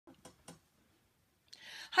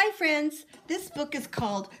Hi friends, this book is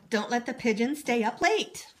called Don't Let the Pigeon Stay Up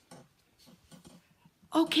Late.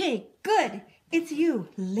 Okay, good. It's you.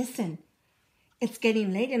 Listen. It's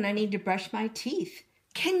getting late and I need to brush my teeth.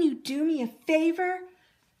 Can you do me a favor?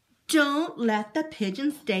 Don't let the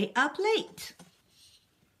pigeon stay up late.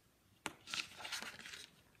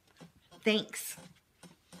 Thanks.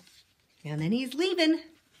 And then he's leaving.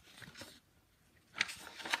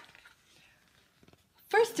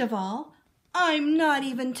 First of all, I'm not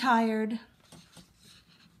even tired.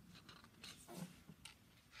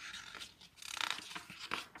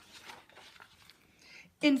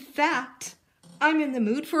 In fact, I'm in the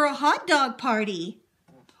mood for a hot dog party.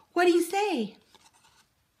 What do you say?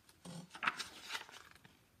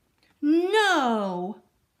 No.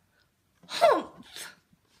 Humph.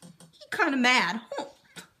 He's kind of mad. Humph.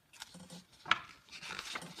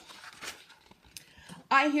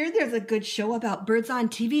 I hear there's a good show about birds on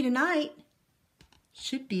TV tonight.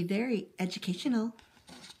 Should be very educational.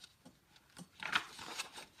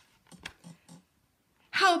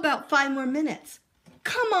 How about 5 more minutes?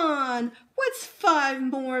 Come on, what's 5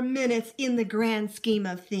 more minutes in the grand scheme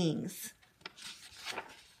of things?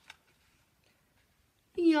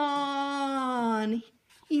 Yawn.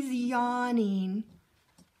 He's yawning.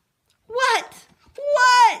 What?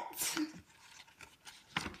 What?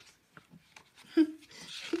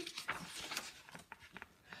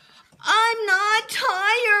 I'm not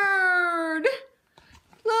tired.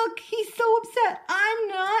 Look, he's so upset. I'm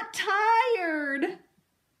not tired.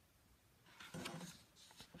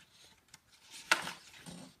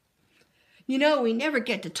 You know, we never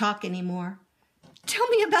get to talk anymore. Tell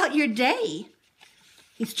me about your day.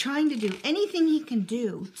 He's trying to do anything he can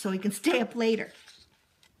do so he can stay up later.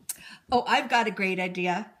 Oh, I've got a great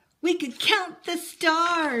idea. We could count the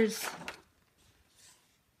stars.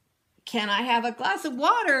 Can I have a glass of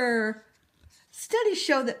water? Studies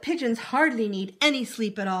show that pigeons hardly need any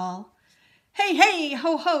sleep at all. Hey, hey,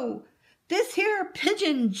 ho, ho. This here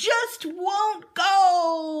pigeon just won't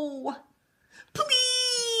go.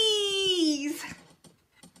 Please.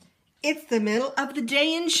 It's the middle of the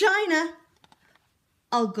day in China.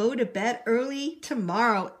 I'll go to bed early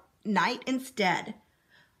tomorrow night instead.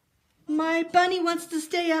 My bunny wants to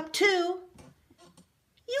stay up too.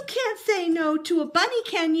 You can't say no to a bunny,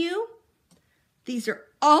 can you? These are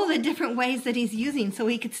all the different ways that he's using so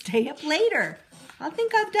he could stay up later. I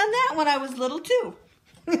think I've done that when I was little too.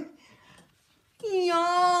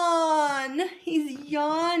 Yawn. He's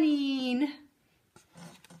yawning.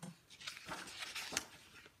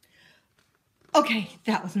 Okay,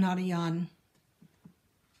 that was not a yawn.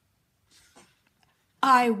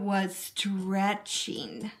 I was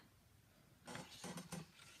stretching.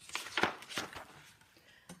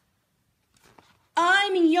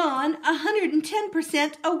 I'm yawn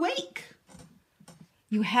 110% awake.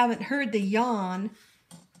 You haven't heard the yawn.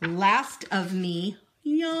 Last of me,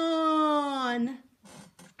 yawn.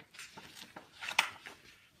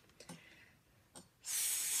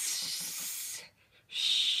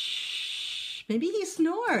 Shh. Maybe he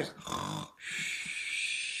snores.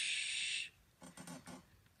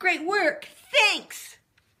 Great work. Thanks.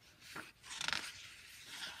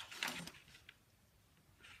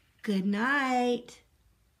 Good night.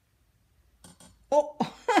 Oh,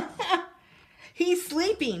 he's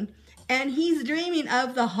sleeping and he's dreaming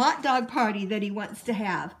of the hot dog party that he wants to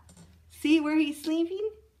have. See where he's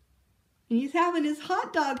sleeping? He's having his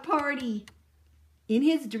hot dog party in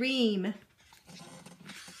his dream.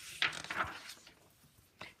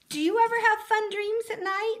 Do you ever have fun dreams at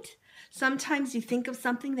night? Sometimes you think of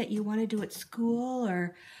something that you want to do at school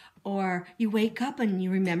or you wake up and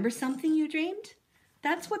you remember something you dreamed.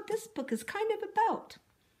 That's what this book is kind of about.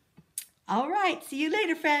 All right, see you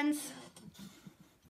later, friends.